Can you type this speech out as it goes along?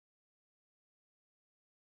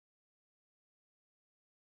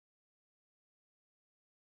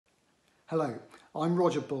Hello, I'm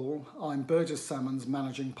Roger Bull. I'm Burges Salmon's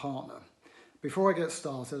managing partner. Before I get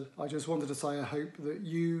started, I just wanted to say I hope that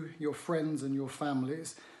you, your friends and your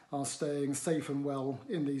families are staying safe and well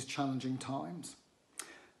in these challenging times.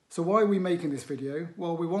 So why are we making this video?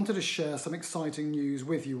 Well, we wanted to share some exciting news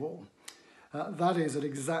with you all. That is that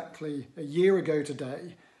exactly a year ago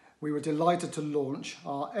today, we were delighted to launch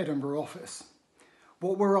our Edinburgh office.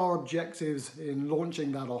 What were our objectives in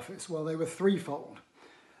launching that office? Well, they were threefold.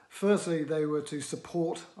 Firstly, they were to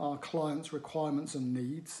support our clients' requirements and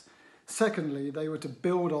needs. Secondly, they were to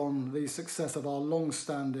build on the success of our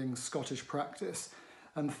long-standing Scottish practice.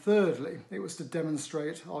 And thirdly, it was to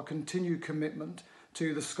demonstrate our continued commitment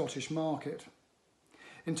to the Scottish market.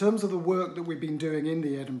 In terms of the work that we've been doing in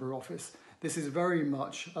the Edinburgh office, this is very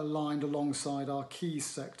much aligned alongside our key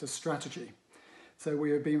sector strategy. So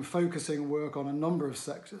we have been focusing work on a number of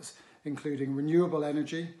sectors, including renewable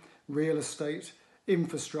energy, real estate,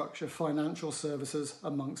 infrastructure, financial services,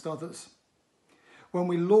 amongst others. When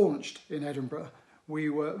we launched in Edinburgh, we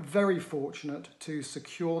were very fortunate to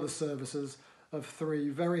secure the services of three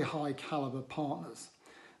very high calibre partners.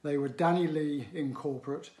 They were Danny Lee in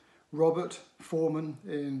corporate, Robert Foreman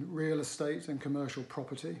in real estate and commercial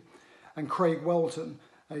property, and Craig Welton,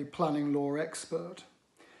 a planning law expert.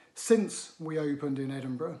 Since we opened in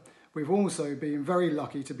Edinburgh, we've also been very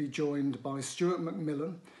lucky to be joined by Stuart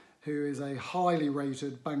Macmillan, who is a highly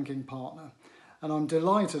rated banking partner. And I'm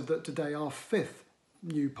delighted that today our fifth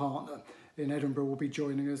new partner in Edinburgh will be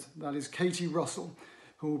joining us. That is Katie Russell,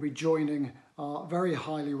 who will be joining our very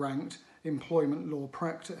highly ranked employment law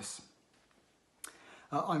practice.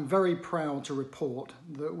 I'm very proud to report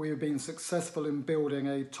that we have been successful in building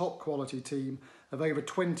a top quality team of over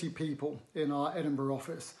 20 people in our Edinburgh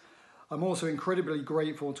office. I'm also incredibly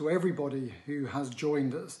grateful to everybody who has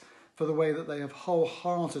joined us for the way that they have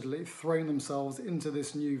wholeheartedly thrown themselves into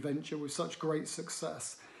this new venture with such great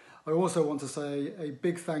success. I also want to say a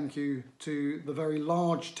big thank you to the very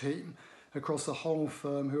large team across the whole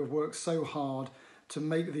firm who have worked so hard to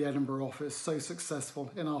make the Edinburgh office so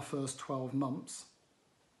successful in our first 12 months.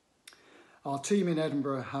 Our team in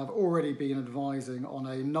Edinburgh have already been advising on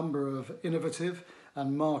a number of innovative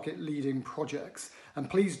and market-leading projects, and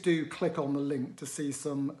please do click on the link to see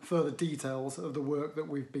some further details of the work that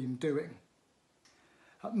we've been doing.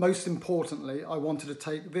 Most importantly, I wanted to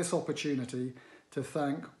take this opportunity to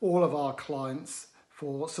thank all of our clients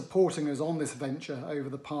for supporting us on this venture over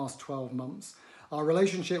the past 12 months. Our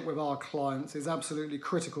relationship with our clients is absolutely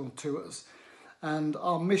critical to us, and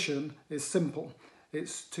our mission is simple.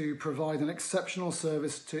 It's to provide an exceptional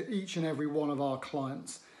service to each and every one of our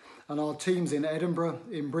clients. And our teams in Edinburgh,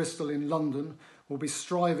 in Bristol, in London will be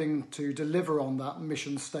striving to deliver on that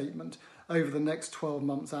mission statement over the next 12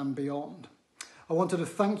 months and beyond. I wanted to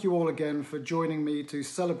thank you all again for joining me to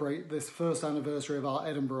celebrate this first anniversary of our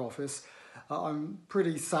Edinburgh office. I'm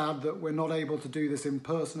pretty sad that we're not able to do this in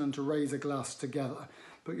person and to raise a glass together,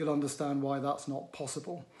 but you'll understand why that's not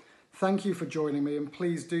possible. Thank you for joining me, and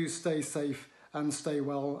please do stay safe and stay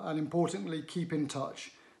well, and importantly, keep in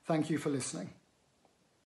touch. Thank you for listening.